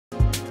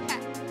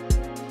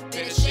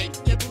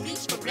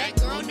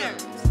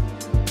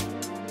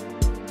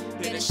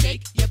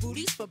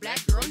for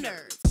Black Girl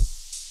Nerds.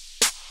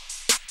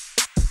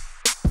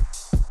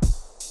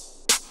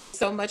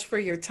 So much for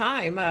your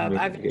time.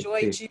 I've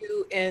enjoyed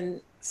you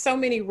in so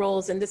many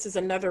roles, and this is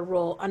another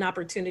role, an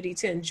opportunity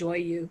to enjoy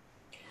you.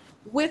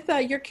 With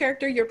your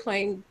character, you're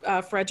playing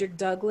Frederick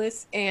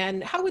Douglass,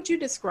 and how would you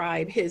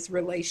describe his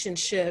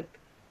relationship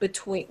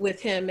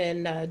with him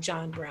and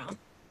John Brown?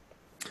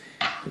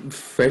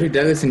 Frederick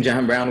Douglass and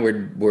John Brown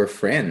were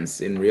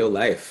friends in real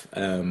life,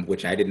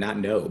 which I did not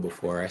know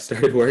before I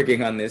started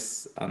working on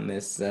this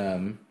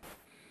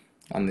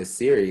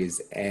series,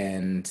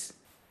 and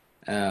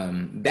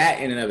that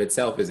in and of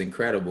itself is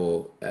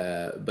incredible.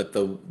 But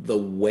the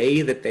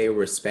way that they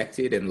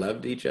respected and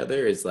loved each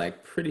other is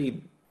like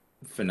pretty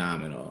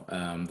phenomenal.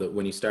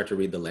 When you start to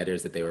read the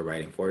letters that they were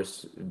writing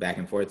back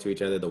and forth to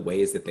each other, the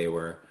ways that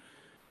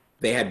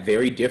they had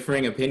very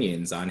differing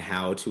opinions on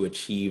how to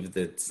achieve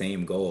the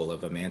same goal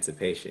of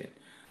emancipation.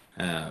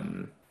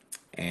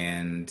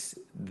 And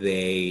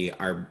they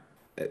are,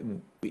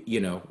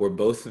 were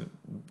both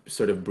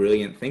sort of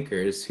brilliant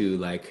thinkers who,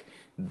 like,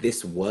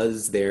 this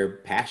was their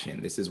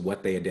passion. This is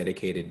what they had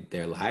dedicated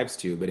their lives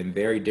to, but in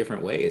very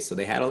different ways. So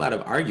they had a lot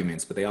of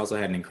arguments, but they also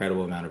had an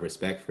incredible amount of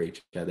respect for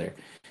each other.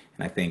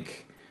 And I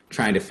think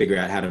trying to figure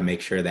out how to make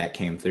sure that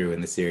came through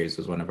in the series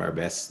was one of our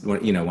best,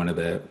 one of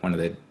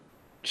the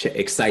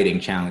exciting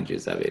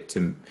challenges of it,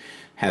 to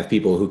have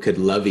people who could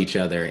love each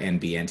other and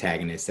be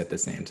antagonists at the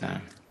same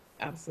time.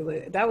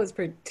 Absolutely. That was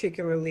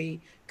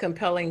particularly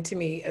compelling to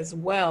me as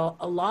well,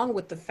 along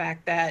with the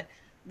fact that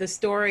the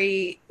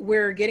story,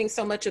 we're getting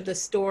so much of the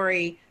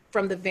story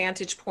from the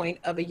vantage point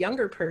of a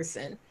younger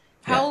person.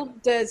 How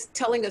does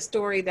telling a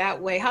story that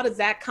way, how does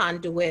that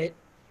conduit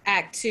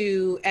act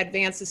to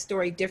advance the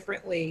story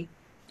differently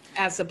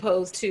as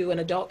opposed to an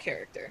adult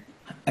character?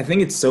 I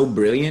think it's so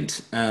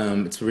brilliant.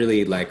 It's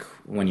really like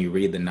when you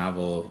read the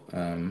novel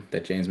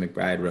that James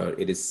McBride wrote,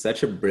 it is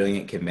such a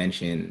brilliant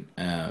convention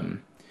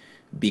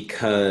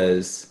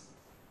because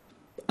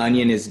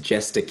Onion is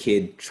just a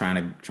kid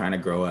trying to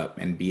grow up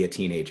and be a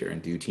teenager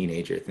and do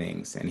teenager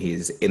things. And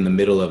he's in the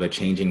middle of a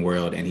changing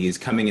world, and he's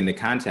coming into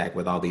contact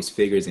with all these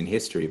figures in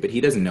history, but he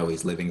doesn't know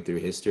he's living through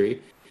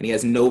history, and he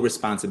has no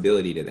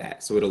responsibility to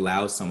that. So it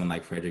allows someone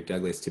like Frederick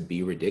Douglass to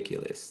be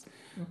ridiculous.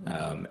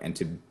 And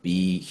to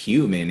be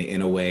human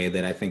in a way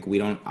that I think we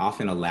don't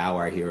often allow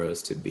our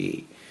heroes to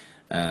be.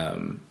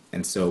 And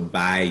so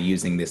by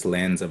using this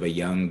lens of a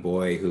young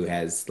boy who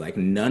has like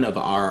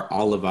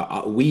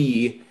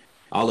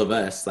all of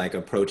us like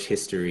approach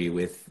history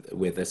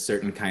with a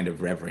certain kind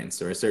of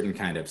reverence or a certain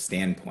kind of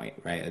standpoint,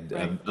 right?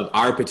 Of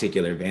our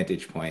particular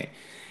vantage point.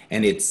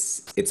 And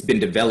it's been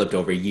developed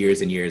over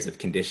years and years of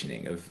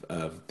conditioning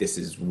of this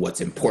is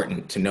what's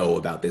important to know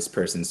about this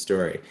person's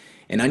story.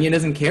 And Onion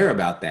doesn't care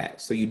about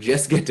that. So you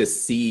just get to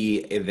see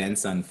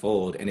events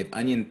unfold. And if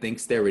Onion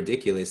thinks they're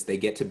ridiculous, they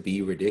get to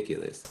be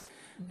ridiculous.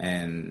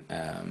 And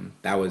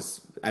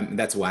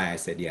that's why I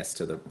said yes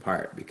to the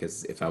part,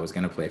 because if I was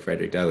going to play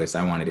Frederick Douglass,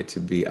 I wanted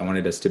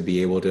us to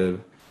be able to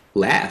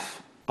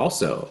laugh.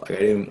 Also, like,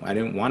 I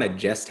didn't want to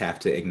just have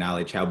to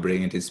acknowledge how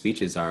brilliant his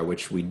speeches are,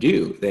 which we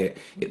do. It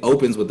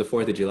opens with the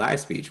 4th of July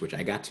speech, which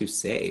I got to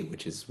say,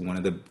 which is one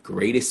of the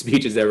greatest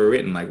speeches ever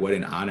written. Like, what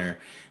an honor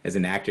as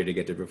an actor to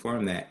get to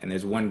perform that. And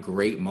there's one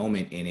great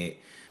moment in it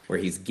where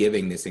he's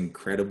giving this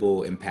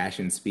incredible,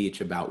 impassioned speech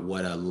about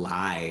what a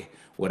lie,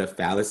 what a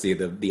fallacy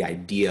the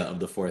idea of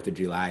the 4th of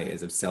July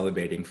is, of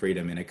celebrating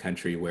freedom in a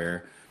country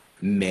where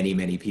many,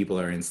 many people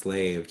are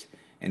enslaved.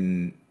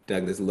 And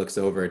Douglass looks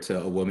over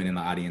to a woman in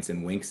the audience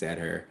and winks at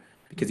her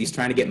because he's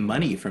trying to get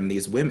money from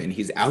these women.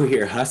 He's out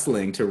here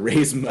hustling to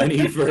raise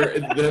money for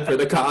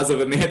the cause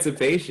of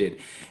emancipation.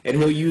 And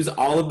he'll use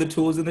all of the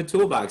tools in the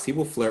toolbox. He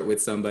will flirt with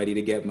somebody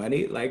to get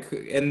money,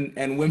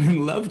 and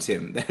women loved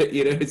him.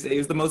 He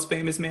was the most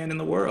famous man in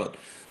the world.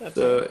 I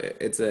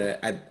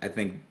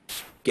think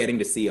getting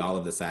to see all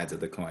of the sides of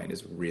the coin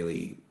is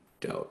really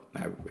dope.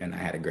 And I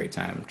had a great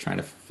time trying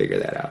to figure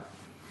that out.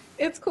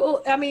 It's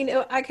cool. I mean,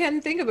 I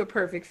can't think of a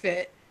perfect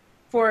fit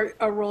for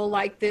a role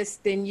like this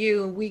than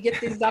you. We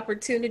get these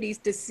opportunities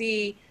to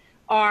see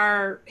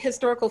our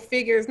historical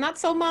figures not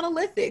so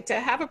monolithic, to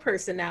have a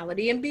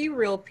personality and be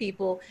real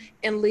people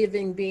and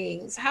living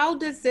beings. How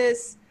does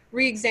this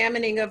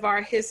re-examining of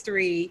our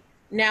history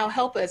now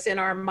help us in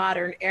our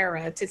modern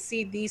era to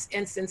see these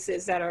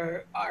instances that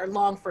are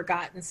long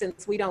forgotten,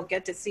 since we don't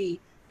get to see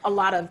a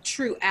lot of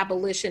true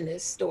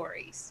abolitionist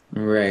stories?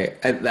 Right.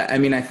 I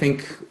mean, I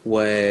think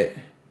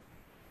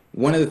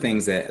one of the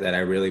things that I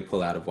really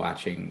pull out of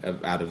watching,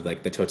 out of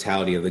like the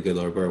totality of The Good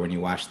Lord Burr, when you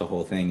watch the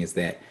whole thing, is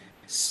that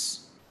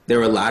there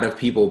were a lot of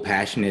people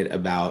passionate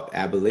about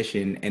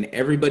abolition, and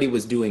everybody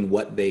was doing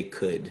what they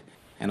could.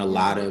 And a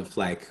lot of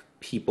like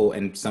people,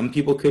 and some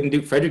people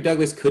Frederick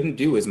Douglass couldn't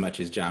do as much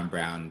as John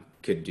Brown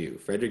could do.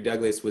 Frederick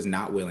Douglass was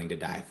not willing to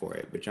die for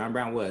it, but John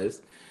Brown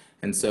was.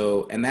 And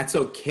that's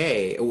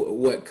okay.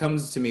 What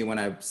comes to me when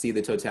I see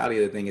the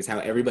totality of the thing is how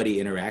everybody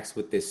interacts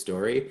with this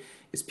story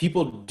is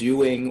people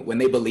doing, when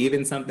they believe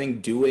in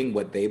something, doing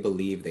what they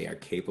believe they are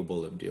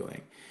capable of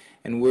doing.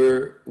 And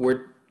we're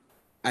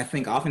I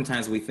think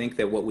oftentimes we think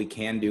that what we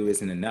can do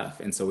isn't enough,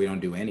 and so we don't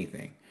do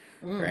anything,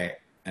 right?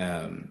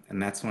 And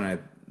that's when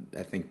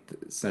I think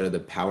sort of the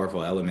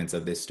powerful elements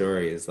of this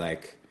story is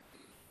like,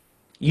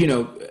 you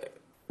know,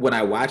 when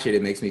I watch it,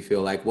 it makes me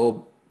feel like,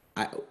 well,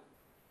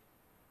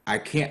 I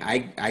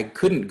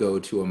couldn't go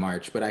to a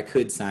march, but I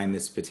could sign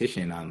this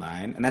petition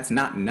online, and that's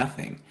not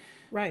nothing.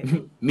 Right.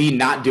 Me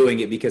not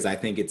doing it because I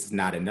think it's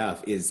not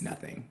enough is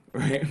nothing,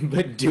 right?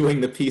 But doing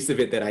the piece of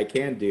it that I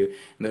can do,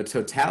 and the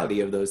totality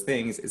of those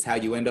things is how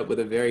you end up with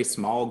a very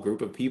small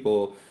group of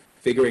people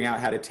figuring out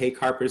how to take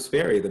Harpers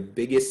Ferry, the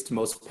biggest,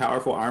 most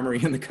powerful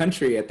armory in the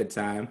country at the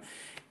time.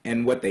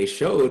 And what they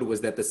showed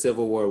was that the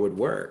Civil War would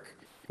work.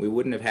 We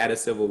wouldn't have had a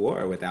Civil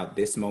War without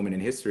this moment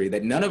in history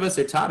that none of us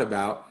are taught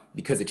about,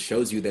 because it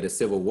shows you that a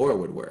civil war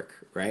would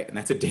work, right? And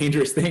that's a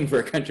dangerous thing for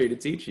a country to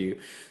teach you.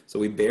 So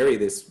we bury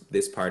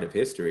this part of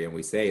history, and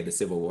we say the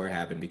Civil War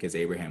happened because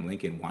Abraham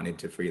Lincoln wanted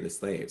to free the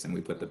slaves, and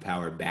we put the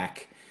power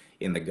back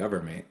in the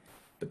government.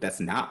 But that's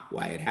not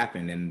why it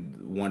happened. And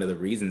one of the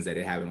reasons that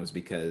it happened was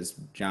because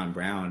John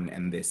Brown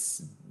and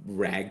this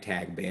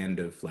ragtag band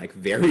of like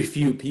very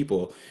few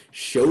people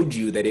showed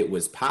you that it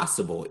was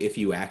possible if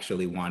you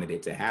actually wanted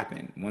it to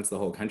happen. Once the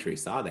whole country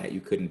saw that,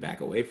 you couldn't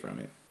back away from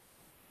it.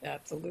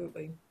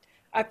 Absolutely.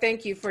 I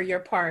thank you for your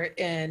part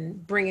in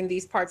bringing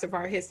these parts of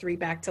our history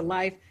back to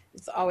life.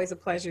 It's always a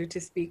pleasure to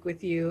speak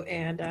with you,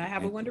 and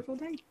have a wonderful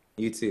day.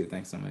 You too.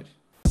 Thanks so much.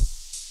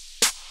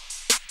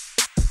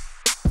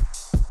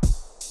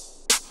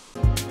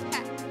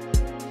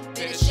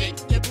 Better shake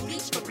your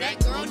booties for black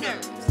girl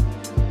nerves.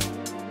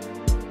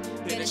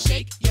 Better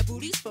shake your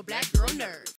booties for black girl nerves.